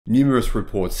Numerous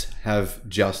reports have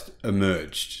just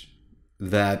emerged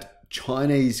that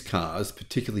Chinese cars,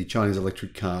 particularly Chinese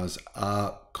electric cars,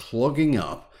 are clogging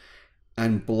up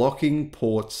and blocking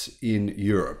ports in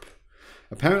Europe.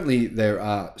 Apparently, there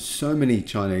are so many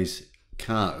Chinese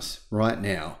cars right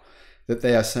now that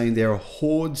they are saying there are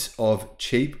hordes of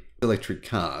cheap electric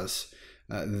cars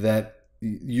that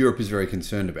Europe is very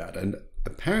concerned about. And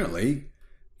apparently,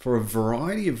 for a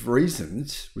variety of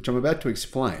reasons, which I'm about to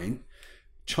explain,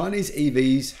 Chinese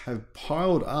EVs have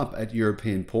piled up at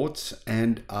European ports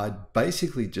and are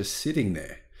basically just sitting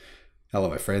there. Hello,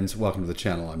 my friends. Welcome to the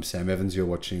channel. I'm Sam Evans. You're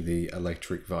watching the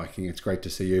Electric Viking. It's great to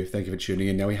see you. Thank you for tuning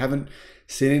in. Now, we haven't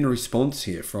seen any response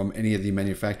here from any of the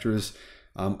manufacturers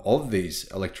of these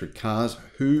electric cars.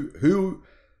 Who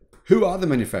are the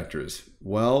manufacturers?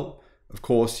 Well, of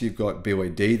course, you've got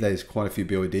BYD. There's quite a few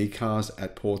BYD cars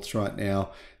at ports right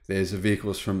now. There's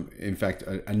vehicles from, in fact,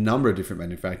 a number of different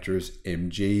manufacturers,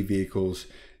 MG vehicles.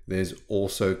 There's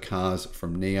also cars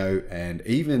from NIO and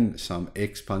even some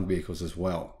Xpeng vehicles as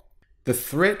well. The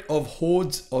threat of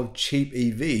hordes of cheap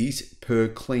EVs per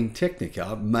Clean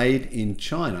Technica made in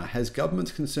China has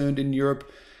governments concerned in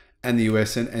Europe and the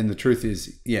US. And the truth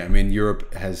is, yeah, I mean,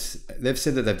 Europe has, they've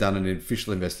said that they've done an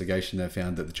official investigation. They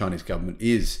found that the Chinese government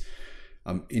is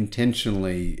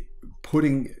intentionally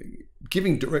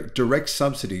giving direct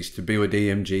subsidies to BYD,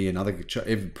 MG, and other,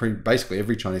 basically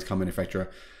every Chinese car manufacturer.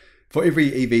 For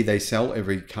every EV they sell,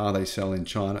 every car they sell in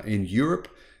China, in Europe,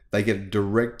 they get a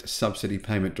direct subsidy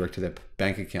payment direct to their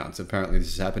bank accounts. Apparently this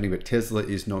is happening, but Tesla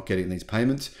is not getting these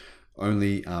payments.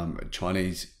 Only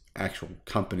Chinese actual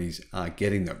companies are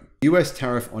getting them. US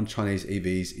tariff on Chinese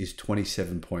EVs is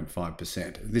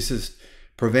 27.5%. This has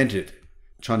prevented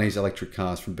Chinese electric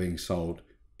cars from being sold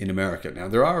in America. Now,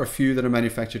 there are a few that are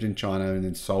manufactured in China and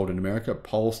then sold in America.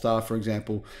 Polestar, for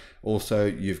example. Also,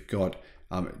 you've got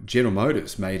General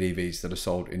Motors made EVs that are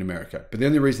sold in America. But the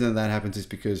only reason that happens is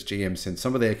because GM sent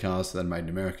some of their cars that are made in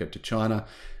America to China,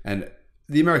 and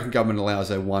the American government allows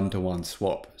a one-to-one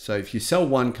swap. So if you sell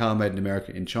one car made in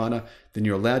America in China, then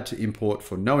you're allowed to import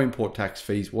for no import tax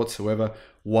fees whatsoever,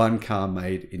 one car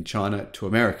made in China to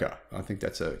America. I think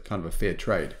that's a kind of a fair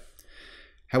trade.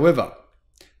 However,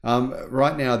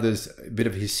 right now there's a bit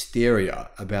of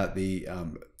hysteria about the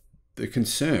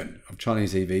concern of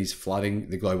Chinese EVs flooding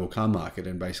the global car market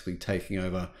and basically taking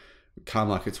over car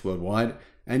markets worldwide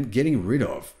and getting rid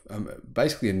of,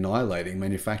 basically annihilating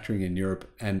manufacturing in Europe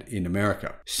and in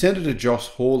America. Senator Josh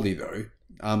Hawley, though,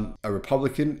 a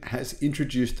Republican, has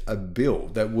introduced a bill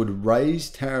that would raise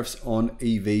tariffs on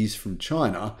EVs from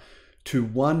China to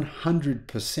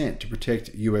 100% to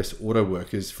protect US auto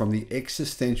workers from the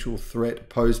existential threat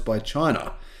posed by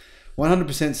China.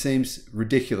 100% seems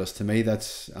ridiculous to me.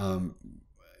 That's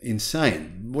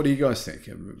insane. What do you guys think?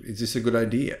 Is this a good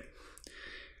idea?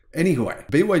 Anyway,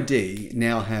 BYD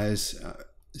now has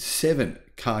 7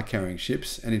 car-carrying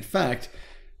ships. And in fact,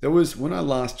 there was, when I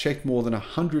last checked, more than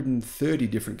 130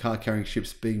 different car-carrying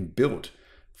ships being built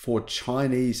for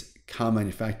Chinese car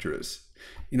manufacturers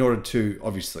in order to,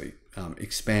 obviously,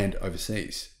 expand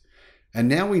overseas. And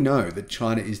now we know that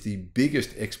China is the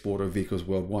biggest exporter of vehicles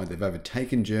worldwide. They've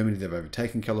overtaken Germany, they've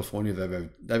overtaken California,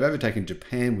 they've overtaken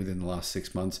Japan within the last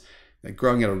 6 months. They're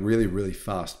growing at a really, really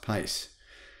fast pace.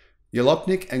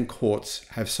 Yelopnik and Quartz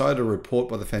have cited a report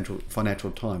by the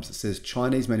Financial Times that says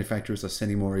Chinese manufacturers are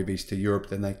sending more EVs to Europe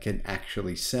than they can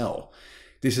actually sell.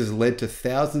 This has led to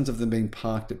thousands of them being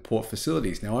parked at port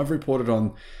facilities. Now, I've reported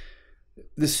on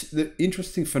the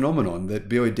interesting phenomenon that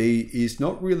BYD is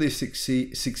not really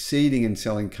succeeding in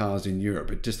selling cars in Europe.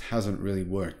 It just hasn't really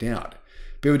worked out.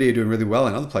 BYD are doing really well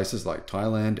in other places like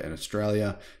Thailand and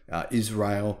Australia,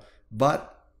 Israel,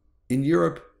 but in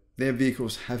Europe, their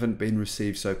vehicles haven't been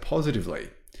received so positively.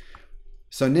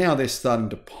 So now they're starting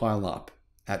to pile up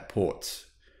at ports.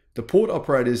 The port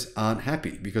operators aren't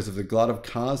happy because of the glut of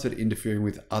cars that are interfering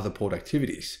with other port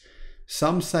activities.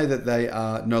 Some say that they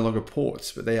are no longer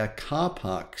ports, but they are car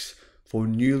parks for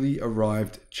newly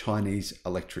arrived Chinese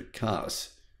electric cars.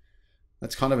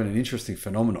 That's kind of an interesting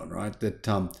phenomenon, right? That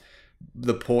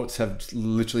the ports have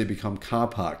literally become car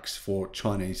parks for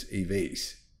Chinese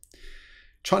EVs.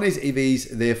 Chinese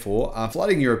EVs, therefore, are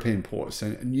flooding European ports,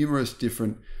 and numerous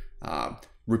different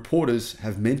reporters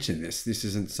have mentioned this. This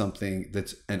isn't something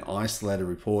that's an isolated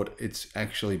report. It's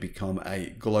actually become a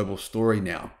global story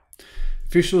now.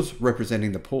 Officials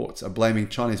representing the ports are blaming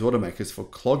Chinese automakers for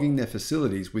clogging their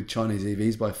facilities with Chinese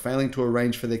EVs by failing to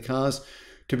arrange for their cars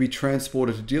to be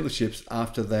transported to dealerships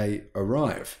after they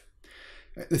arrive.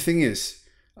 The thing is,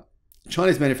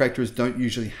 Chinese manufacturers don't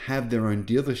usually have their own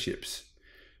dealerships.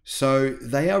 So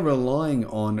they are relying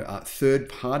on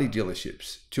third-party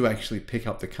dealerships to actually pick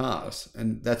up the cars,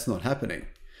 and that's not happening.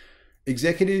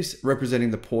 Executives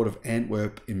representing the port of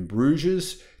Antwerp in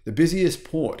Bruges, the busiest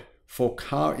port for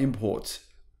car imports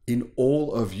in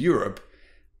all of Europe,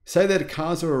 say that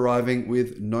cars are arriving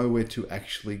with nowhere to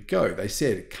actually go. They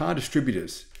said car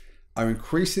distributors are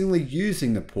increasingly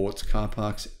using the port's car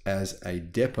parks as a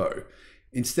depot.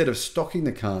 Instead of stocking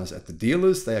the cars at the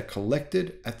dealers, they are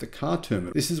collected at the car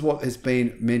terminal. This is what has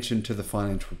been mentioned to the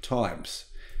Financial Times.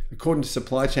 According to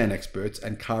supply chain experts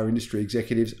and car industry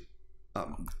executives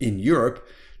in Europe,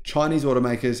 Chinese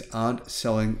automakers aren't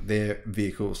selling their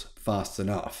vehicles fast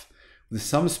enough, with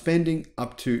some spending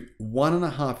up to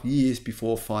 1.5 years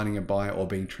before finding a buyer or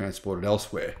being transported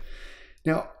elsewhere.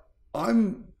 Now,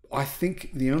 I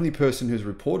think the only person who's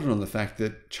reported on the fact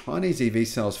that Chinese EV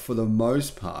sales, for the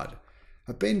most part,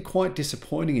 have been quite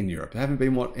disappointing in Europe. They haven't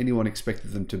been what anyone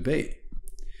expected them to be.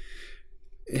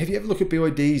 Have you ever looked at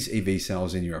BYD's EV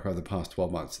sales in Europe over the past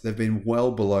 12 months? They've been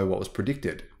well below what was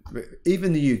predicted.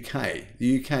 Even the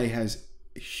UK has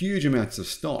huge amounts of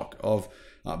stock of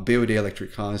BYD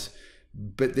electric cars,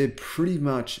 but they're pretty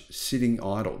much sitting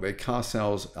idle. Their car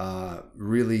sales are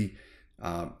really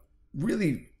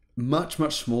much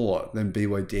smaller than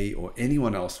BYD or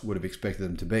anyone else would have expected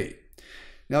them to be.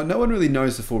 Now, no one really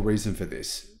knows the full reason for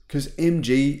this, because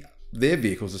MG, their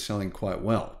vehicles are selling quite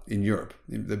well in Europe.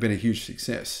 They've been a huge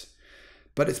success.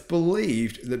 But it's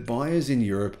believed that buyers in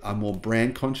Europe are more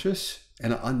brand conscious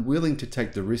and are unwilling to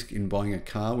take the risk in buying a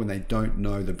car when they don't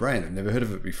know the brand. They've never heard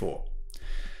of it before.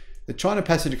 The China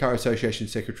Passenger Car Association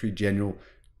Secretary General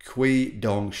Cui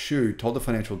Dongshu told the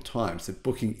Financial Times that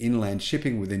booking inland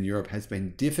shipping within Europe has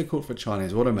been difficult for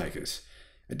Chinese automakers.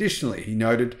 Additionally, he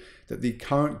noted that the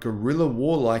current guerrilla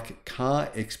war-like car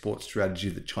export strategy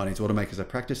that Chinese automakers are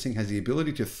practicing has the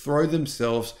ability to throw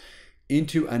themselves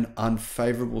into an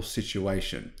unfavorable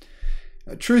situation.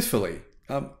 Truthfully,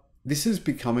 this is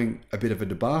becoming a bit of a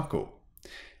debacle.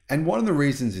 And one of the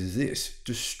reasons is this: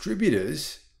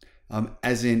 distributors,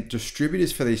 as in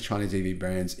distributors for these Chinese EV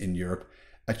brands in Europe,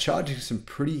 are charging some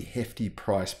pretty hefty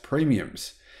price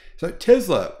premiums. So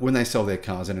Tesla, when they sell their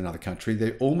cars in another country,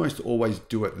 they almost always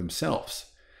do it themselves.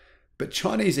 But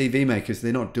Chinese EV makers,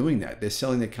 they're not doing that. They're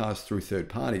selling their cars through third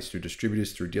parties, through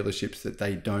distributors, through dealerships that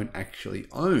they don't actually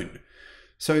own.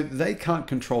 So they can't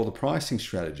control the pricing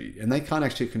strategy, and they can't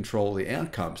actually control the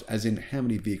outcomes, as in how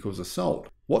many vehicles are sold.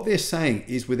 What they're saying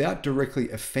is, without directly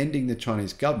offending the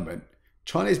Chinese government,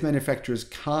 Chinese manufacturers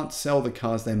can't sell the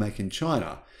cars they make in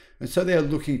China, and so they are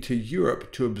looking to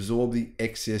Europe to absorb the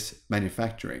excess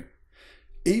manufacturing.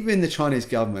 Even the Chinese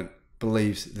government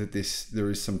believes that there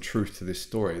is some truth to this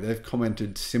story. They've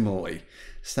commented similarly,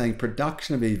 saying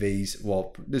production of EVs,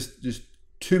 well, there's just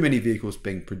too many vehicles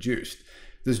being produced.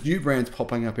 There's new brands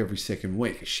popping up every second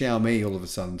week. Xiaomi all of a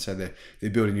sudden say they're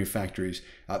building new factories.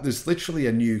 There's literally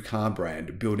a new car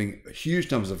brand building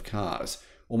huge numbers of cars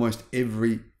almost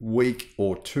every week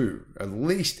or two, at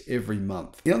least every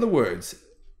month. In other words,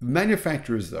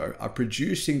 manufacturers, though, are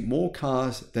producing more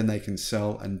cars than they can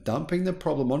sell and dumping the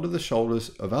problem onto the shoulders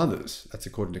of others. That's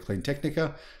according to Clean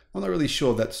Technica. I'm not really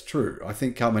sure that's true. I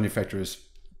think car manufacturers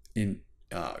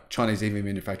Chinese EV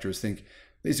manufacturers think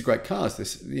these are great cars.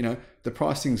 The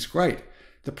pricing's great.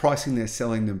 The pricing they're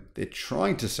selling them, they're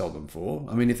trying to sell them for.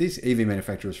 I mean, if these EV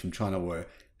manufacturers from China were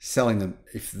selling them,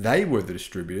 if they were the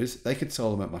distributors, they could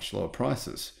sell them at much lower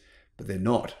prices, but they're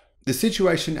not. The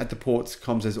situation at the ports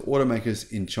comes as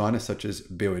automakers in China, such as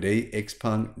BYD,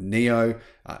 XPeng, NIO,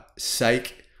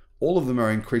 SAIC, all of them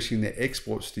are increasing their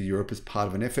exports to Europe as part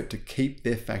of an effort to keep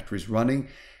their factories running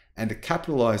and to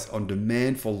capitalize on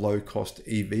demand for low-cost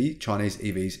Chinese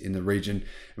EVs in the region.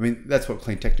 I mean, that's what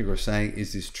Clean Technica are saying.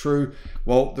 Is this true?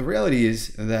 Well, the reality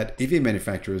is that EV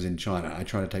manufacturers in China are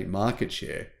trying to take market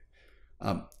share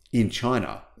in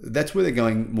China. That's where they're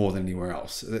going more than anywhere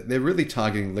else. They're really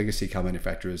targeting legacy car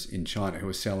manufacturers in China who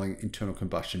are selling internal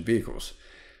combustion vehicles.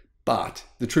 But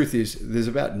the truth is, there's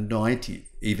about 90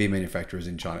 EV manufacturers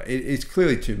in China. It's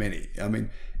clearly too many. I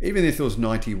mean, even if there was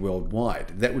 90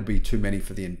 worldwide, that would be too many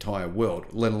for the entire world,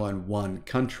 let alone one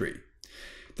country.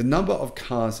 The number of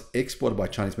cars exported by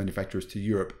Chinese manufacturers to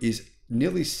Europe is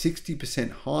nearly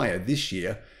 60% higher this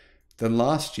year than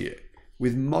last year,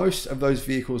 with most of those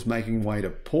vehicles making way to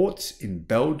ports in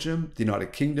Belgium, the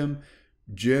United Kingdom,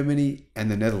 Germany, and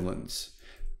the Netherlands.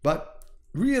 But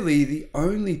really, the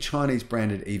only Chinese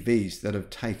branded EVs that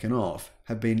have taken off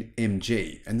have been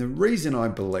MG. And the reason, I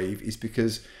believe, is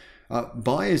because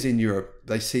buyers in Europe,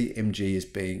 they see MG as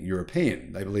being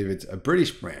European. They believe it's a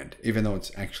British brand, even though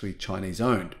it's actually Chinese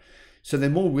owned. So they're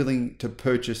more willing to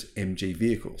purchase MG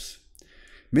vehicles.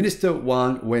 Minister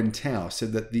Wang Wentao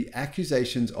said that the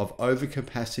accusations of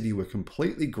overcapacity were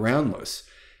completely groundless,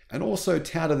 and also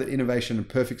touted that innovation and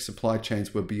perfect supply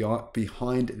chains were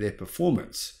behind their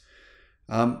performance.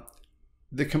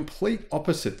 The complete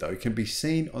opposite, though, can be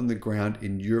seen on the ground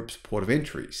in Europe's port of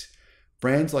entries.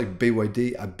 Brands like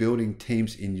BYD are building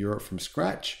teams in Europe from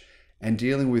scratch and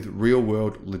dealing with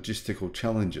real-world logistical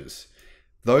challenges.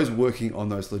 Those working on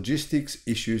those logistics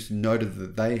issues noted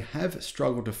that they have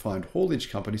struggled to find haulage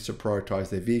companies to prioritize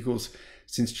their vehicles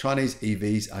since Chinese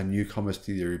EVs are newcomers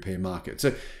to the European market.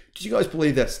 So, did you guys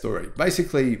believe that story?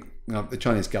 Basically, the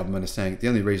Chinese government is saying the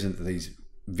only reason that these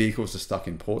vehicles are stuck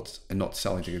in ports and not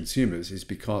selling to consumers is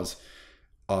because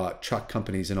truck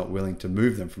companies are not willing to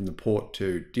move them from the port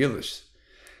to dealers.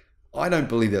 I don't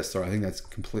believe that story. I think that's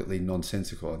completely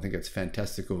nonsensical. I think it's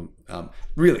fantastical.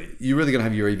 Really, you're really going to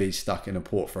have your EVs stuck in a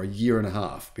port for a year and a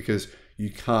half because you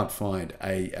can't find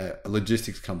a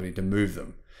logistics company to move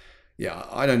them. Yeah,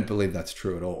 I don't believe that's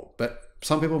true at all. But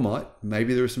some people might.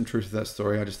 Maybe there is some truth to that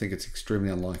story. I just think it's extremely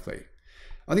unlikely.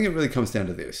 I think it really comes down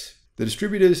to this. The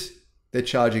distributors, they're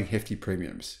charging hefty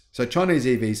premiums. So Chinese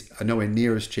EVs are nowhere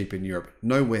near as cheap in Europe,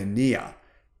 nowhere near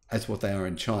as what they are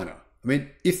in China. I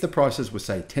mean, if the prices were,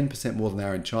 say, 10% more than they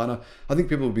are in China, I think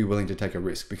people would be willing to take a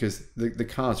risk because the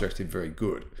cars are actually very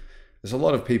good. There's a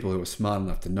lot of people who are smart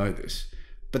enough to know this,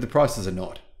 but the prices are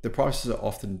not. The prices are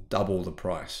often double the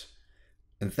price.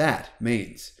 And that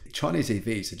means Chinese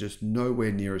EVs are just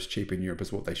nowhere near as cheap in Europe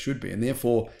as what they should be. And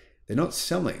therefore, they're not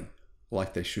selling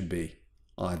like they should be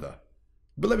either.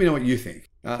 But let me know what you think.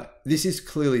 This is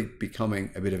clearly becoming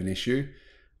a bit of an issue.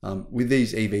 With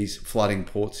these EVs flooding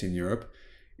ports in Europe,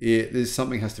 there's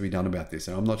something has to be done about this.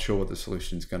 And I'm not sure what the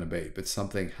solution is going to be, but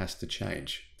something has to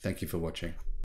change. Thank you for watching.